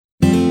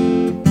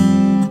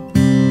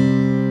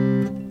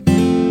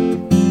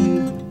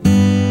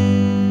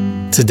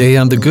Today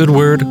on The Good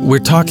Word, we're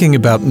talking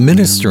about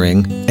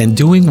ministering and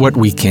doing what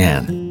we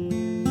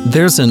can.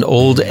 There's an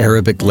old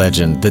Arabic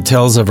legend that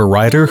tells of a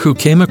rider who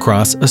came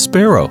across a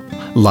sparrow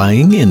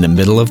lying in the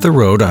middle of the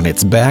road on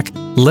its back,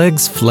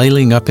 legs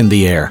flailing up in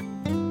the air.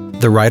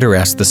 The rider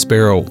asked the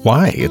sparrow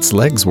why its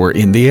legs were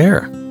in the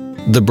air.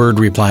 The bird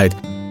replied,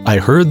 "I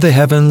heard the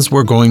heavens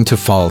were going to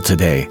fall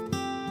today."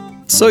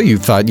 "So you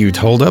thought you'd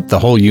hold up the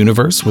whole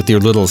universe with your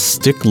little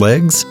stick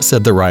legs?"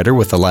 said the rider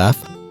with a laugh.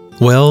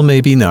 "Well,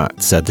 maybe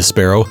not," said the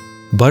sparrow,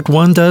 "but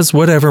one does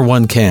whatever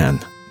one can."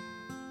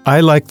 I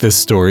like this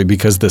story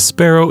because the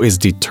sparrow is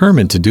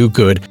determined to do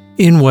good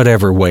in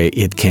whatever way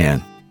it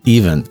can,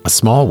 even a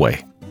small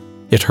way.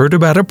 It heard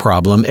about a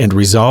problem and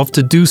resolved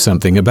to do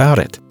something about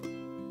it.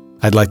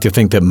 I'd like to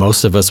think that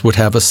most of us would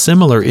have a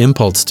similar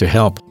impulse to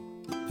help.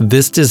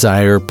 This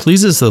desire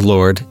pleases the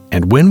Lord,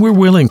 and when we're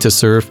willing to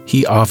serve,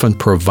 He often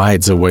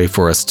provides a way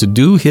for us to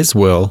do His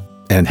will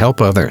and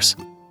help others.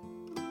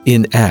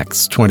 In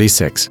Acts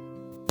 26,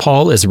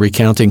 Paul is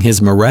recounting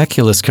his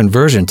miraculous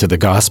conversion to the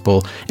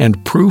gospel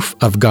and proof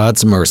of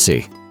God's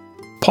mercy.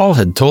 Paul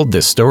had told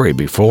this story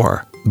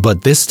before,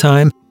 but this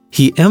time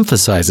he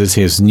emphasizes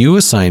his new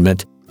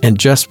assignment and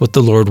just what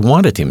the Lord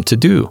wanted him to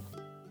do.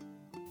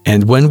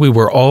 "And when we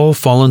were all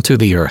fallen to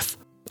the earth,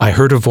 I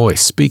heard a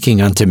voice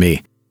speaking unto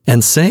me,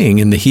 and saying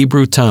in the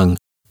Hebrew tongue,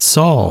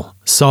 Saul,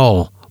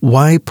 Saul,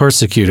 why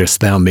persecutest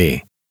thou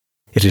me?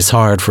 It is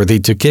hard for thee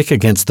to kick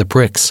against the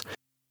pricks.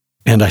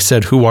 And I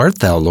said, Who art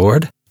thou,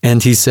 Lord?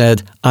 And he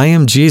said, I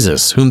am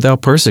Jesus, whom thou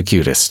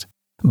persecutest.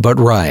 But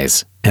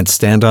rise, and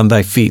stand on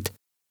thy feet,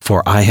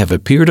 for I have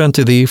appeared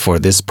unto thee for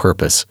this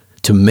purpose,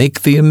 to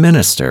make thee a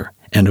minister,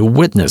 and a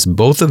witness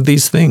both of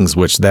these things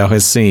which thou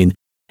hast seen,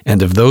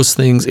 and of those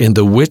things in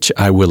the which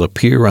I will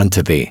appear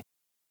unto thee,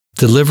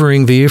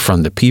 delivering thee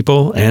from the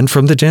people and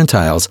from the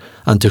Gentiles,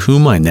 unto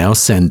whom I now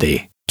send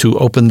thee, to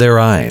open their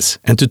eyes,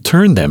 and to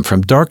turn them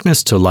from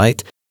darkness to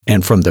light,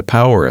 and from the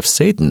power of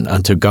Satan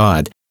unto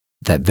God,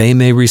 that they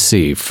may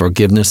receive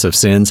forgiveness of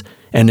sins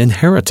and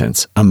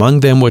inheritance among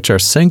them which are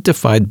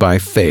sanctified by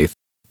faith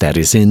that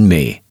is in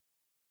me."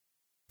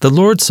 The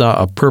Lord saw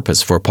a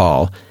purpose for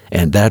Paul,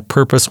 and that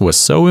purpose was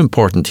so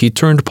important he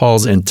turned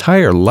Paul's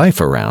entire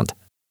life around.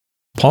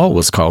 Paul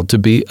was called to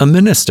be a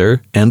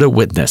minister and a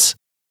witness,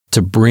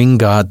 to bring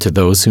God to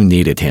those who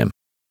needed Him.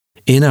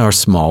 In our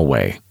small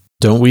way,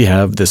 don't we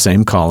have the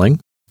same calling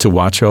to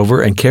watch over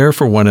and care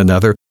for one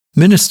another,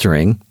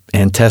 ministering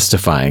and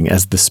testifying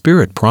as the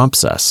Spirit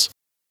prompts us?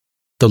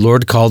 The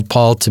Lord called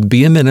Paul to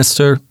be a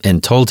minister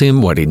and told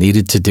him what he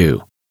needed to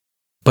do.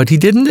 But He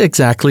didn't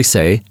exactly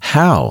say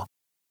how.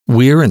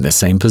 We're in the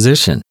same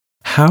position.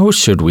 How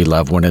should we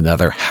love one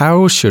another?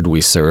 How should we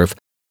serve?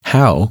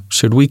 How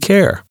should we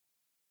care?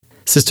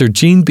 Sister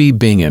Jean B.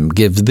 Bingham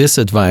gives this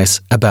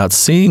advice about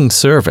seeing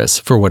service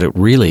for what it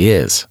really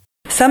is.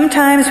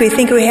 Sometimes we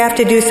think we have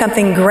to do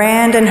something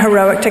grand and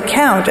heroic to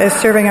count as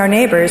serving our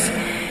neighbors.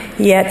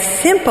 Yet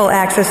simple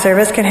acts of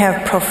service can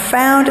have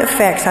profound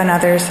effects on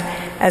others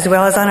as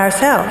well as on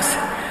ourselves.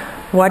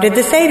 What did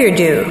the Savior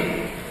do?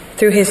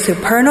 Through His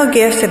supernal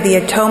gifts of the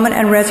atonement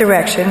and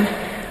resurrection,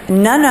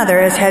 none other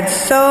has had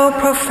so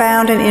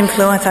profound an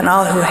influence on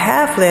all who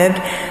have lived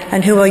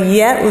and who will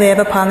yet live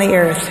upon the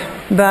earth.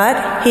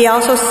 But He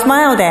also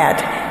smiled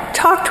at,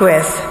 talked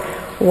with,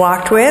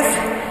 walked with,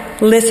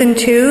 listened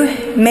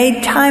to,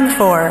 made time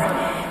for,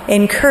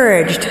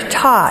 encouraged,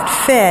 taught,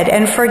 fed,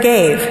 and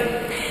forgave.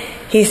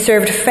 He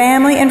served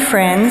family and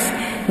friends,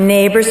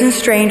 neighbors and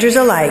strangers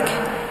alike,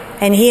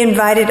 and He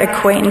invited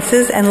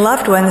acquaintances and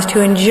loved ones to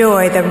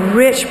enjoy the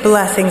rich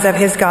blessings of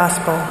His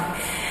gospel.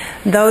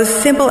 Those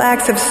simple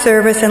acts of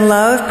service and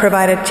love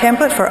provide a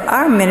template for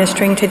our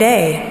ministering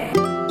today.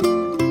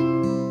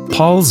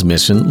 Paul's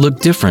mission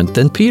looked different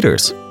than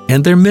Peter's,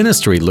 and their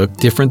ministry looked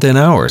different than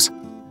ours.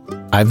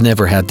 I've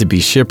never had to be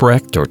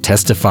shipwrecked or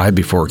testify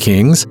before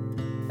kings,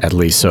 at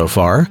least so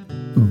far,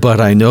 but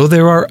I know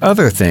there are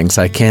other things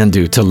I can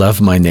do to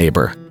love my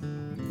neighbor.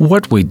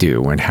 What we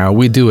do and how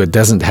we do it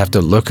doesn't have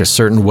to look a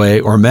certain way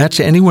or match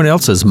anyone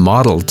else's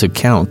model to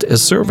count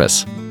as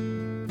service.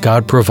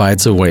 God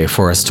provides a way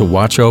for us to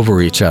watch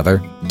over each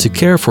other, to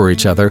care for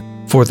each other,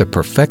 for the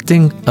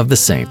perfecting of the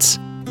saints.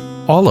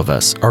 All of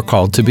us are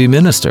called to be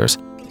ministers.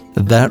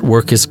 That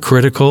work is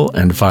critical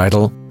and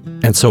vital,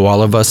 and so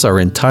all of us are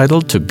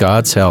entitled to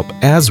God's help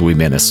as we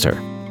minister.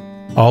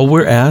 All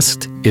we're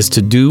asked is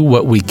to do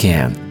what we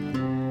can.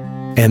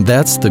 And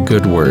that's the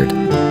good word.